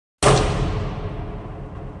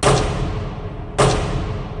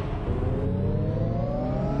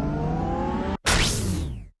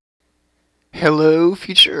Hello,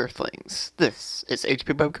 future Earthlings. This is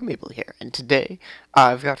HP Bubcomable here, and today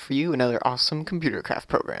I've got for you another awesome computer craft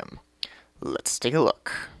program. Let's take a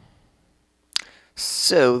look.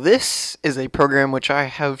 So this is a program which I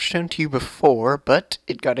have shown to you before, but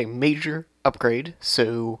it got a major upgrade,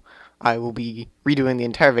 so I will be redoing the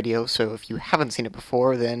entire video, so if you haven't seen it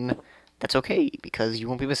before, then that's okay, because you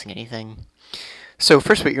won't be missing anything. So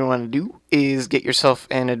first what you're going to want to do is get yourself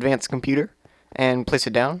an advanced computer and place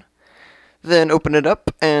it down. Then open it up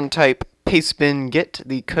and type pastebin get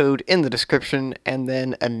the code in the description and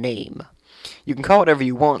then a name. You can call it whatever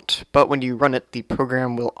you want, but when you run it, the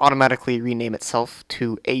program will automatically rename itself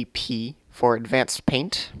to AP for Advanced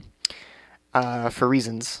Paint, for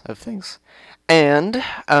reasons of things. And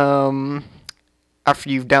after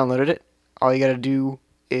you've downloaded it, all you gotta do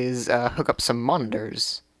is hook up some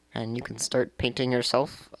monitors, and you can start painting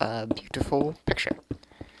yourself a beautiful picture.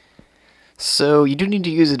 So you do need to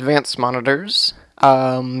use advanced monitors,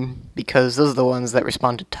 because those are the ones that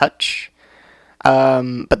respond to touch,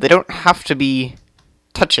 but they don't have to be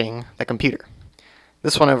touching the computer.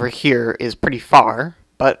 This one over here is pretty far,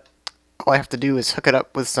 but all I have to do is hook it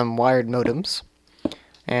up with some wired modems,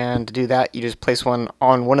 and to do that you just place one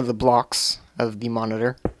on one of the blocks of the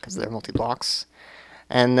monitor, because they're multi-blocks,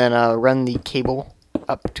 and then run the cable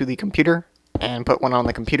up to the computer, and put one on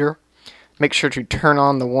the computer. Make sure to turn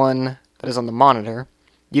on the one that is on the monitor.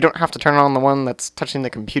 You don't have to turn on the one that's touching the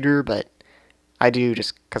computer, but I do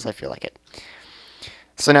just because I feel like it.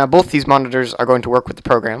 So now both these monitors are going to work with the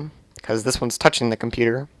program, because this one's touching the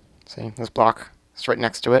computer. See, this block is right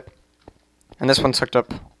next to it. And this one's hooked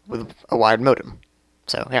up with a wired modem.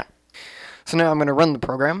 So yeah. So now I'm going to run the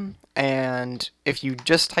program, and if you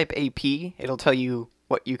just type AP, it'll tell you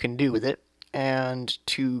what you can do with it. And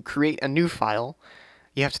to create a new file,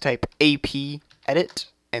 you have to type AP edit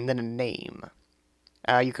and then a name.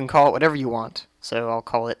 You can call it whatever you want, so I'll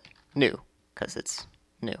call it new, because it's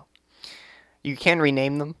new. You can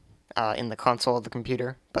rename them in the console of the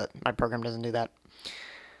computer, but my program doesn't do that.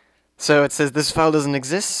 So it says this file doesn't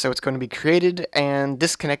exist, so it's going to be created, and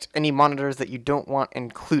disconnect any monitors that you don't want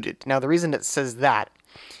included. Now the reason it says that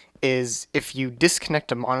is if you disconnect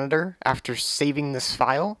a monitor after saving this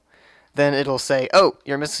file, then it'll say, oh,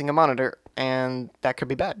 you're missing a monitor, and that could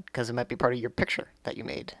be bad, because it might be part of your picture that you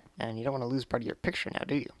made, and you don't want to lose part of your picture now,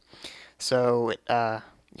 do you? So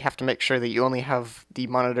you have to make sure that you only have the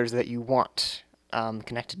monitors that you want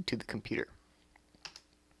connected to the computer.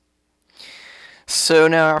 So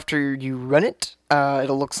now after you run it,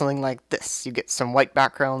 it'll look something like this. You get some white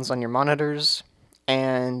backgrounds on your monitors,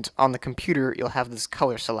 and on the computer you'll have this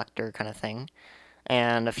color selector kind of thing,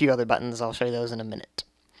 and a few other buttons. I'll show you those in a minute.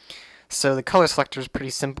 So the color selector is pretty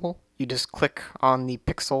simple. You just click on the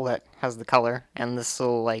pixel that has the color, and this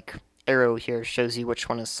little like arrow here shows you which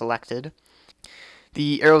one is selected.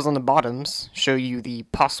 The arrows on the bottoms show you the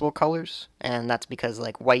possible colors, and that's because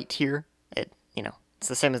like white here, it's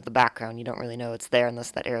the same as the background. You don't really know it's there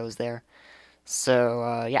unless that arrow is there.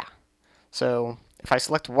 So yeah. So if I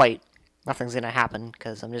select white, nothing's gonna happen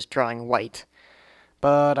because I'm just drawing white.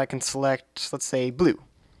 But I can select, let's say, blue,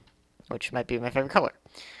 which might be my favorite color.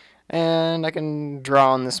 And I can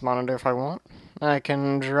draw on this monitor if I want. I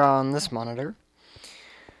can draw on this monitor.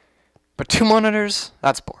 But two monitors?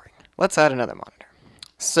 That's boring. Let's add another monitor.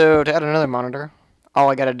 So to add another monitor, all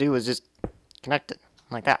I gotta do is just connect it,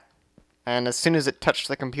 like that. And as soon as it touched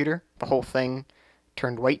the computer, the whole thing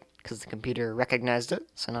turned white, because the computer recognized it.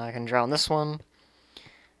 So now I can draw on this one.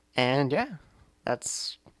 And yeah,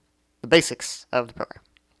 that's the basics of the program.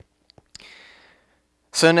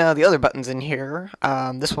 So now the other buttons in here,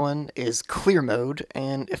 this one is clear mode,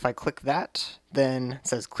 and if I click that, then it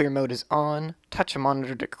says clear mode is on, touch a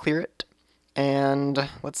monitor to clear it, and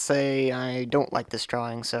let's say I don't like this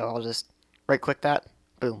drawing, so I'll just right click that,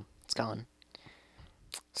 boom, it's gone.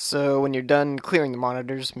 So when you're done clearing the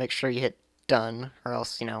monitors, make sure you hit done, or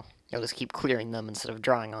else, you'll just keep clearing them instead of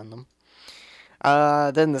drawing on them.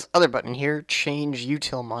 Then this other button here, change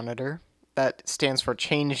util monitor, that stands for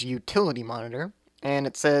change utility monitor. And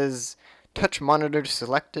it says touch monitor to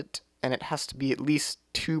select it, and it has to be at least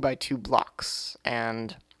 2 by 2 blocks.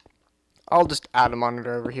 And I'll just add a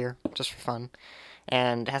monitor over here just for fun,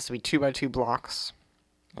 and it has to be 2 by 2 blocks,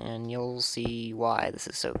 and you'll see why this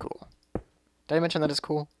is so cool. Did I mention that it's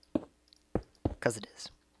cool? Because it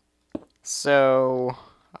is. So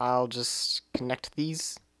I'll just connect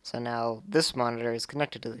these. So now this monitor is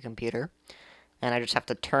connected to the computer, and I just have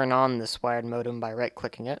to turn on this wired modem by right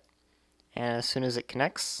clicking it. And as soon as it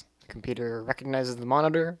connects, the computer recognizes the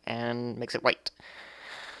monitor and makes it white.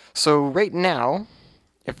 So right now,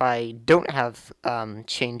 if I don't have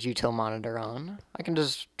change util monitor on, I can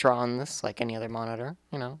just draw on this like any other monitor,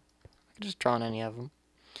 you know. I can just draw on any of them.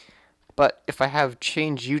 But if I have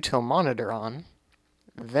change util monitor on,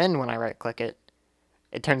 then when I right click it,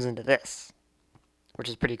 it turns into this, which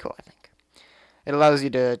is pretty cool, I think. It allows you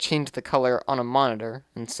to change the color on a monitor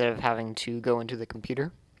instead of having to go into the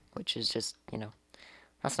computer, which is just, you know,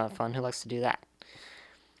 that's not fun. Who likes to do that?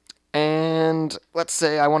 And let's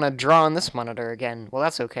say I want to draw on this monitor again. Well,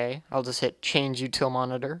 that's okay. I'll just hit change util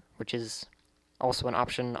monitor, which is also an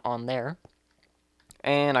option on there.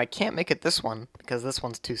 And I can't make it this one because this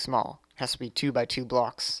one's too small. It has to be 2 by 2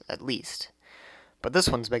 blocks at least. But this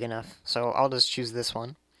one's big enough, so I'll just choose this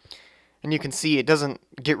one. And you can see it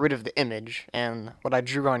doesn't get rid of the image, and what I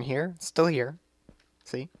drew on here, it's still here.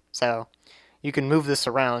 See? So you can move this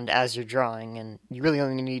around as you're drawing, and you really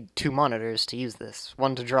only need 2 monitors to use this.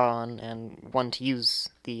 One to draw on, and one to use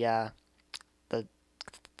the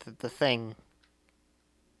thing.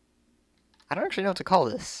 I don't actually know what to call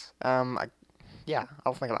this. Yeah,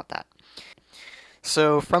 I'll think about that.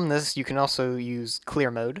 So from this, you can also use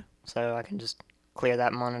clear mode. So I can just clear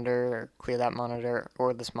that monitor,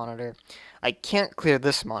 or this monitor. I can't clear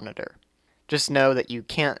this monitor. Just know that you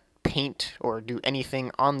can't paint or do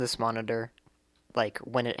anything on this monitor like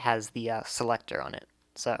when it has the selector on it.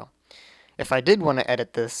 So if I did want to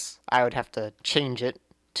edit this, I would have to change it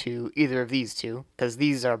to either of these two, because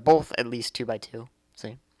these are both at least 2 by 2.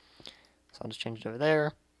 See? So I'll just change it over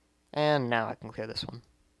there, and now I can clear this one.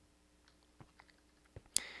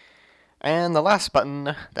 And the last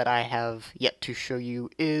button that I have yet to show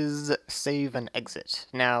you is save and exit.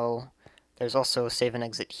 Now, there's also save and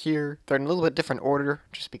exit here. They're in a little bit different order,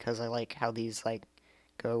 just because I like how these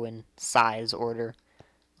go in size order.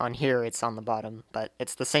 On here, it's on the bottom, but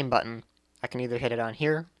it's the same button. I can either hit it on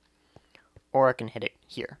here, or I can hit it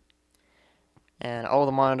here. And all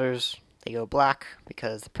the monitors, they go black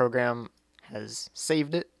because the program has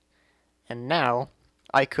saved it. And now,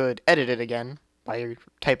 I could edit it again by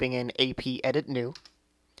typing in ap edit new,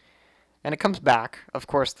 and it comes back. Of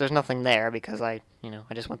course, there's nothing there because I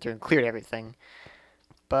just went through and cleared everything.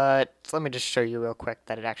 But let me just show you real quick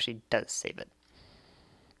that it actually does save it.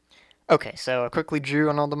 Okay, so I quickly drew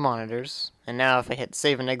on all the monitors, and now if I hit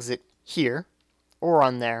save and exit here, or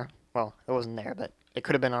on there, well, it wasn't there, but it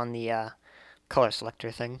could have been on the color selector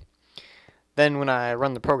thing. Then when I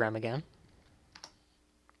run the program again,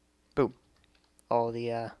 boom, all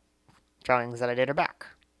the drawings that I did are back.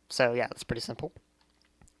 So yeah, that's pretty simple.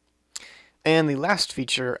 And the last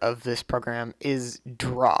feature of this program is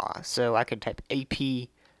draw. So I could type ap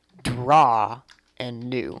draw and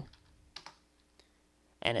new.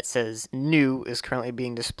 And it says new is currently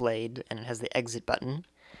being displayed, and it has the exit button.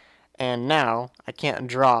 And now I can't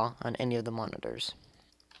draw on any of the monitors.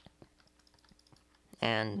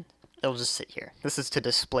 And it'll just sit here. This is to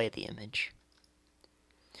display the image.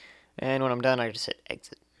 And when I'm done, I just hit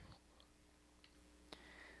exit.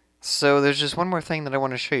 So there's just one more thing that I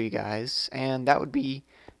want to show you guys, and that would be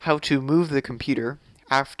how to move the computer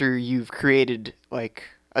after you've created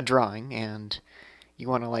a drawing and you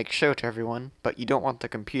want to show it to everyone, but you don't want the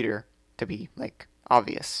computer to be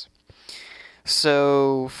obvious.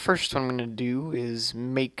 So first what I'm going to do is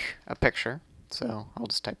make a picture. So I'll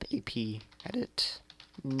just type ap edit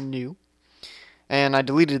new, and I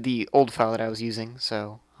deleted the old file that I was using,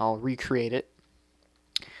 so I'll recreate it.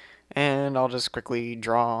 And I'll just quickly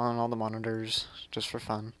draw on all the monitors, just for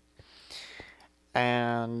fun.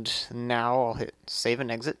 And now I'll hit save and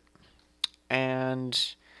exit. And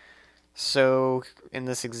so in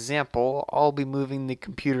this example, I'll be moving the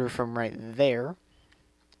computer from right there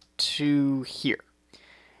to here.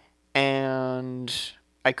 And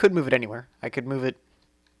I could move it anywhere. I could move it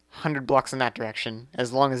 100 blocks in that direction,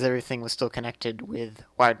 as long as everything was still connected with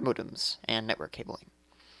wired modems and network cabling.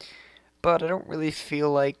 But I don't really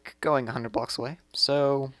feel like going 100 blocks away,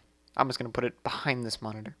 so I'm just going to put it behind this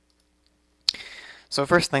monitor. So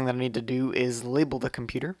first thing that I need to do is label the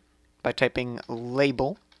computer by typing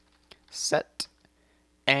label, set,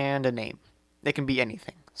 and a name. It can be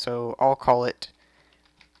anything, so I'll call it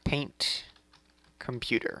paint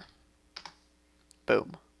computer.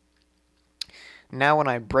 Boom. Now when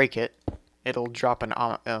I break it, it'll drop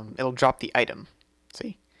the item.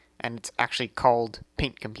 See? And it's actually called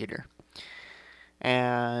paint computer.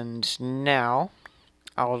 And now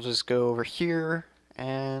I'll just go over here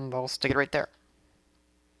and I'll stick it right there.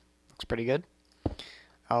 Looks pretty good.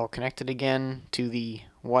 I'll connect it again to the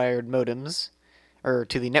wired modems, or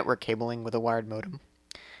to the network cabling with a wired modem.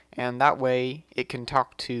 And that way it can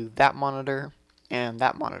talk to that monitor and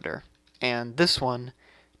that monitor. And this one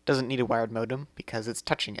doesn't need a wired modem because it's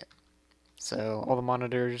touching it. So all the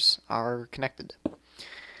monitors are connected.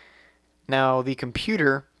 Now the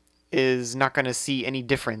computer is not going to see any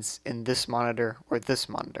difference in this monitor or this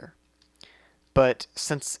monitor. But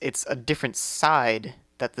since it's a different side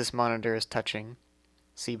that this monitor is touching,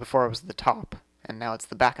 see, before it was the top and now it's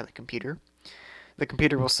the back of the computer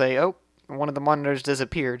will say, oh, one of the monitors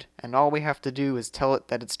disappeared, and all we have to do is tell it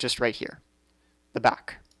that it's just right here, the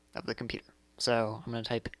back of the computer. So I'm going to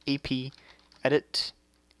type AP edit,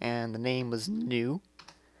 and the name was new,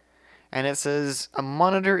 and it says a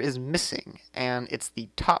monitor is missing, and it's the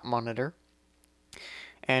top monitor,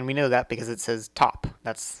 and we know that because it says top.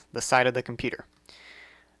 That's the side of the computer.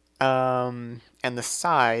 And the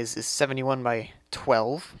size is 71 by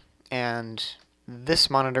 12, and this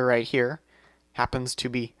monitor right here happens to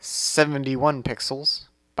be 71 pixels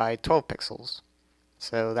by 12 pixels.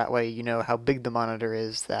 So that way you know how big the monitor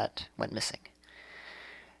is that went missing.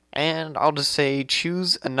 And I'll just say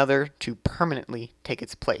choose another to permanently take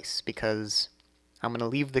its place, because I'm going to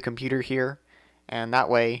leave the computer here, and that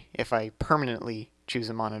way if I permanently choose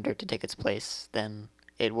a monitor to take its place, then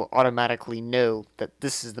it will automatically know that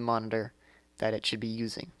this is the monitor that it should be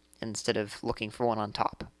using instead of looking for one on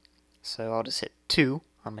top. So I'll just hit 2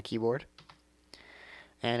 on my keyboard,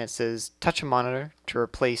 and it says touch a monitor to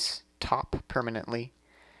replace top permanently,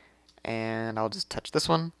 and I'll just touch this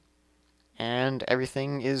one, and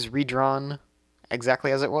everything is redrawn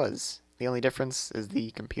exactly as it was. The only difference is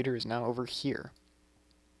the computer is now over here.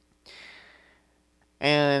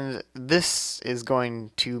 And this is going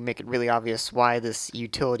to make it really obvious why this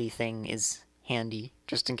utility thing is handy,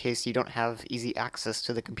 just in case you don't have easy access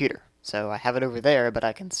to the computer. So I have it over there, but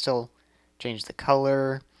I can still change the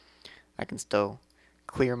color, I can still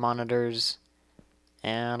clear monitors,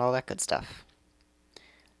 and all that good stuff.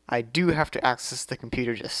 I do have to access the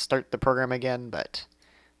computer to start the program again, but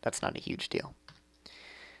that's not a huge deal.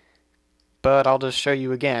 But I'll just show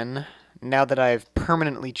you again. Now that I've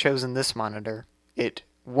permanently chosen this monitor, it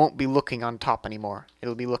won't be looking on top anymore.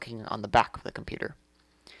 It'll be looking on the back of the computer.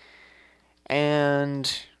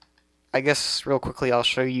 And I guess real quickly I'll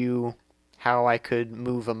show you how I could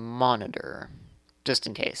move a monitor, just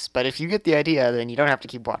in case. But if you get the idea, then you don't have to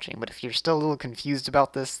keep watching. But if you're still a little confused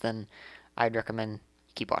about this, then I'd recommend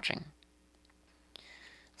you keep watching.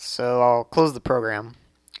 So I'll close the program,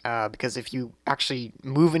 because if you actually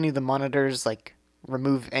move any of the monitors, like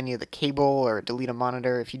remove any of the cable or delete a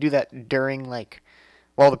monitor, if you do that during, like,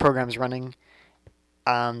 while the program's running,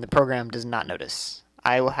 the program does not notice.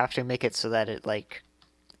 I will have to make it so that it, like,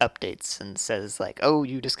 updates and says, like, oh,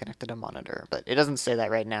 you disconnected a monitor, but it doesn't say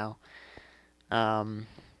that right now. It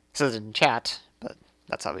says it in chat, but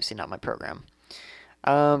that's obviously not my program.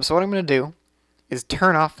 So what I'm going to do is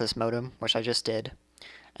turn off this modem, which I just did,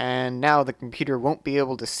 and now the computer won't be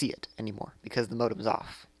able to see it anymore because the modem's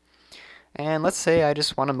off. And let's say I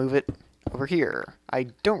just want to move it over here. I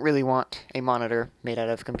don't really want a monitor made out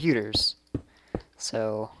of computers,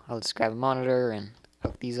 so I'll just grab a monitor and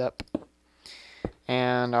hook these up,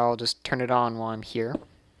 and I'll just turn it on while I'm here,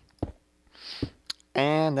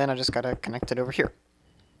 and then I just gotta connect it over here.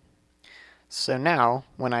 So now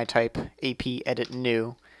when I type AP edit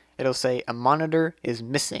new, it'll say a monitor is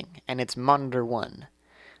missing, and it's monitor 1.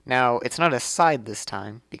 Now it's not a side this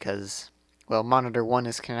time because, well, monitor 1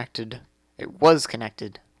 is connected, it was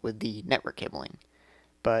connected with the network cabling,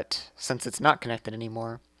 but since it's not connected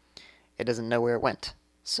anymore, it doesn't know where it went.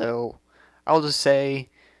 So I'll just say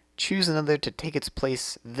choose another to take its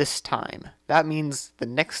place this time. That means the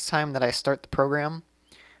next time that I start the program,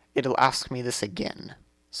 it'll ask me this again.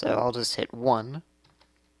 So I'll just hit 1,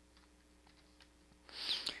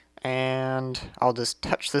 and I'll just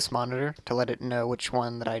touch this monitor to let it know which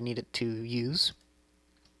one that I need it to use,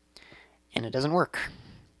 and it doesn't work.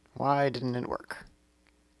 Why didn't it work?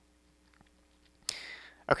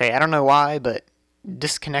 Okay, I don't know why, but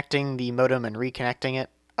disconnecting the modem and reconnecting it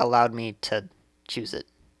allowed me to choose it.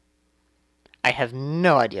 I have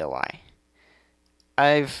no idea why.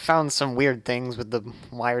 I've found some weird things with the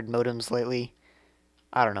wired modems lately.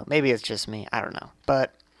 I don't know, maybe it's just me, I don't know.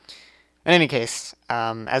 But in any case,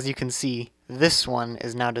 as you can see, this one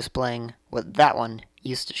is now displaying what that one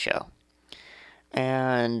used to show.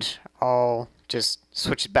 And I'll just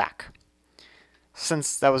switch it back.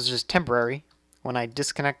 Since that was just temporary, when I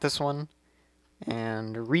disconnect this one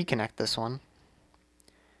and reconnect this one,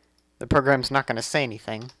 the program's not going to say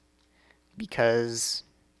anything because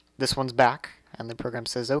this one's back and the program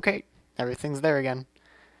says, okay, everything's there again,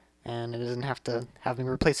 and it doesn't have to have me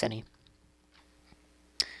replace any.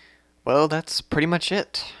 Well, that's pretty much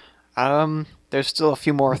it. There's still a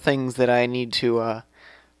few more things that I need to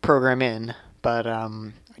program in, but I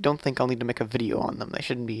don't think I'll need to make a video on them. They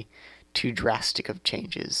shouldn't be too drastic of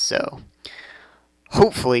changes. So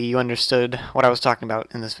hopefully you understood what I was talking about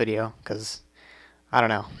in this video, because I don't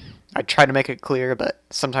know. I try to make it clear, but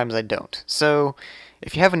sometimes I don't. So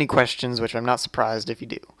if you have any questions, which I'm not surprised if you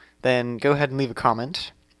do, then go ahead and leave a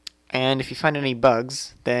comment. And if you find any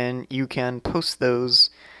bugs, then you can post those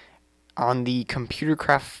on the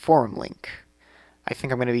ComputerCraft forum link. I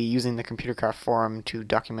think I'm going to be using the ComputerCraft forum to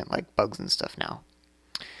document like bugs and stuff now.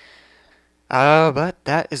 But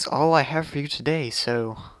that is all I have for you today,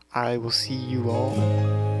 so I will see you all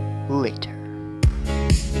later.